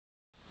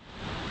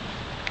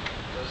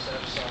does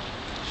have some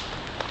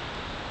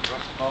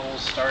rough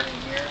bubbles starting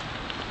here,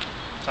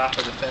 top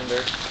of the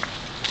fender,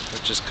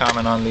 which is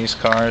common on these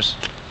cars.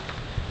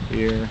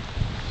 Here,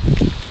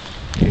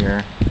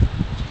 here,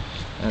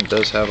 and it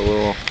does have a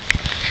little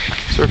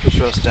surface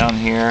rust down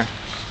here,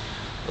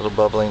 a little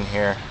bubbling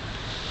here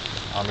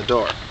on the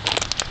door.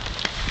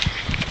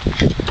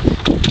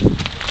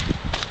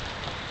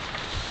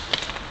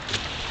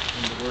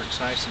 And it works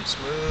nice and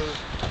smooth.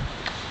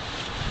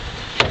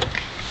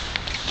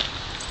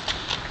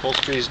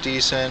 Upholstery is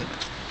decent.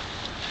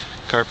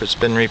 Carpet's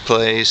been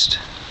replaced.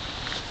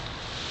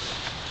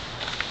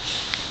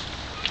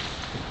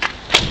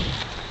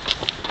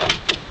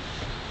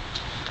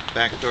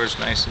 Back door's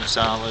nice and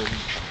solid.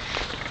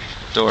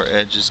 Door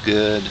edge is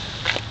good.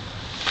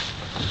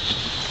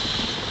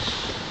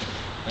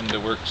 Window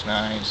works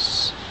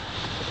nice.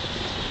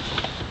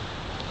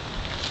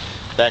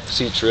 Back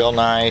seat's real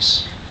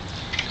nice.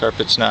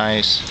 Carpet's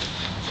nice.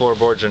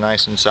 Floorboards are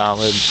nice and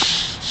solid.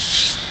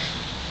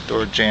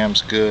 Door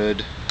jamb's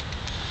good.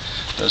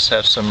 Does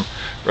have some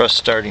rust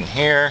starting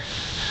here.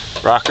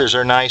 Rockers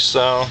are nice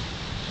though.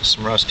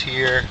 Some rust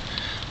here,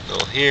 a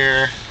little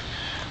here.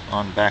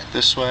 On back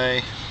this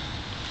way.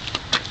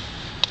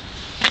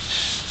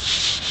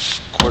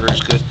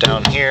 Quarter's good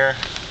down here.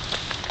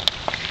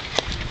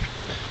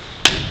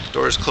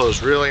 Doors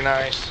closed really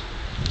nice.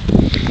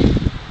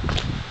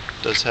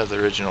 Does have the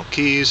original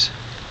keys.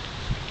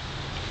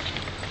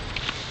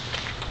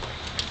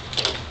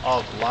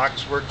 All the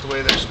locks work the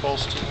way they're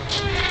supposed to.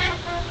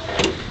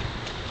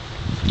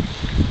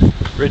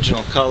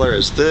 Original color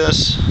is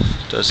this.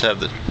 Does have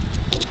the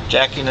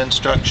jacking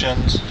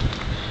instructions.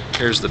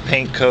 Here's the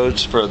paint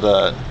codes for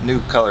the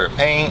new color of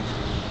paint.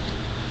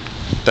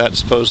 That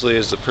supposedly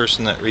is the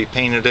person that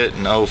repainted it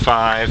in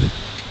 '05.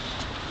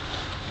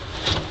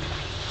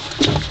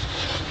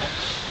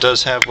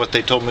 Does have what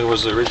they told me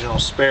was the original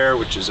spare,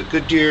 which is a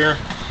Goodyear.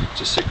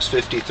 It's a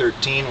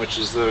 650/13, which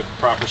is the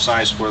proper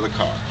size for the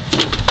car.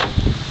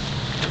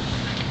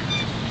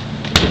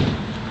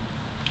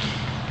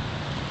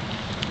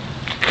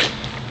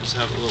 Does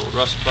have a little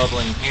rust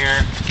bubbling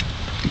here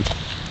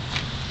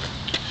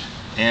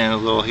and a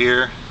little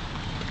here.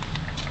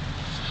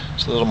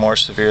 It's a little more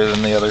severe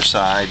than the other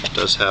side. It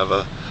does have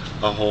a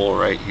hole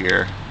right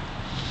here.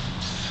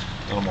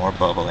 A little more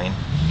bubbling.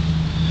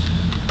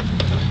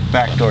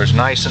 Back door's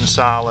nice and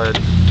solid.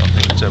 Don't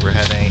think it's ever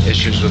had any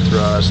issues with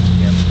rust.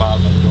 Again, the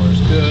bottom of the door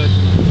is good.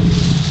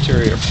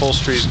 Interior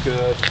upholstery is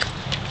good.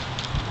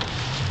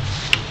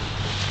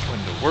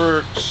 Window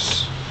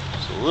works.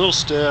 It's a little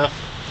stiff.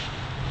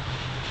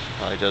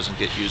 Probably doesn't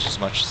get used as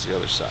much as the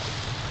other side.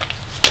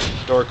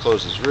 Door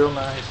closes real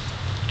nice.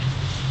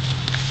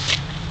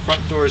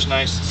 Front door is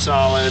nice and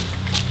solid.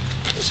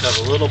 Does have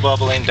a little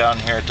bubbling down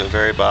here at the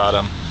very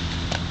bottom.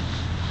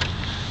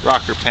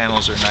 Rocker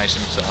panels are nice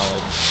and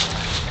solid.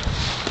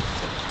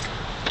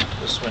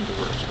 This window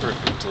works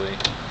perfectly.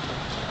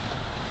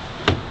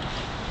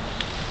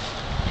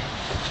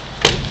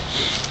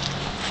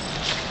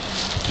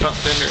 Front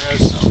fender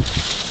has some.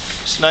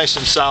 It's nice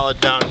and solid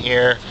down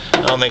here.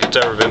 I don't think it's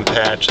ever been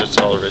patched. It's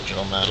all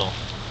original metal.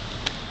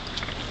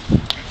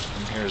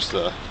 And here's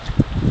the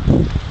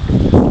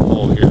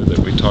hole here that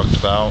we talked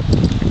about.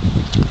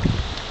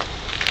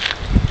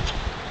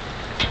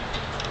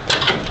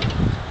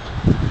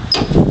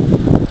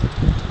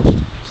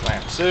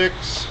 Slant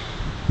 6.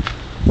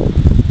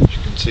 As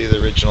you can see, the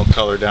original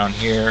color down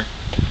here.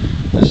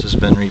 This has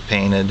been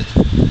repainted.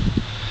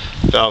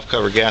 Valve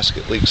cover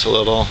gasket leaks a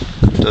little.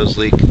 It does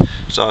leak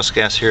exhaust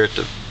gas here at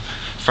the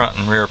front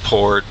and rear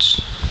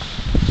ports.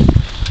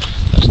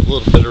 There's a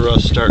little bit of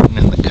rust starting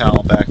in the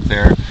cowl back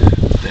there.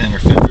 The inner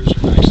fenders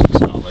are nice and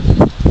solid.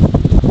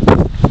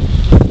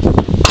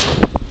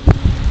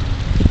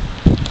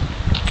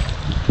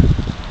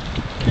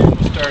 And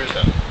we'll start it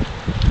up.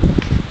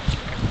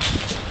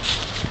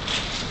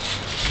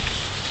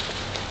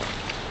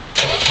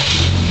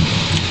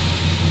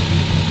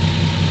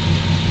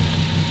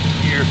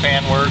 Heater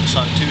fan works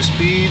on 2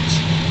 speeds.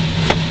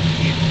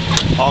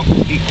 All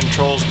heat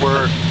controls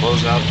work,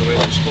 blows out the way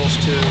they're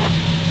supposed to.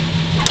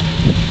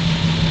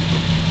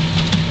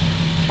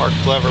 Park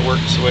lever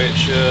works the way it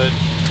should.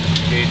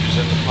 Gauge is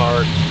in the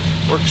park.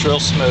 Works real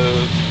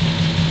smooth.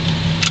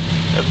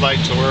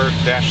 Headlights work,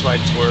 dash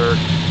lights work.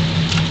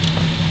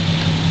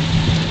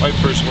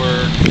 Wipers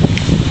work.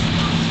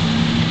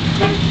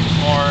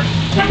 Horn.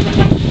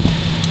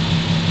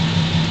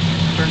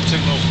 Turn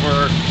signals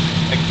work.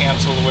 They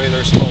cancel the way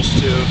they're supposed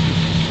to.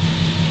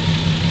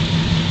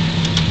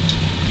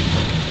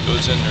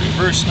 Goes in the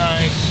reverse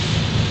nice.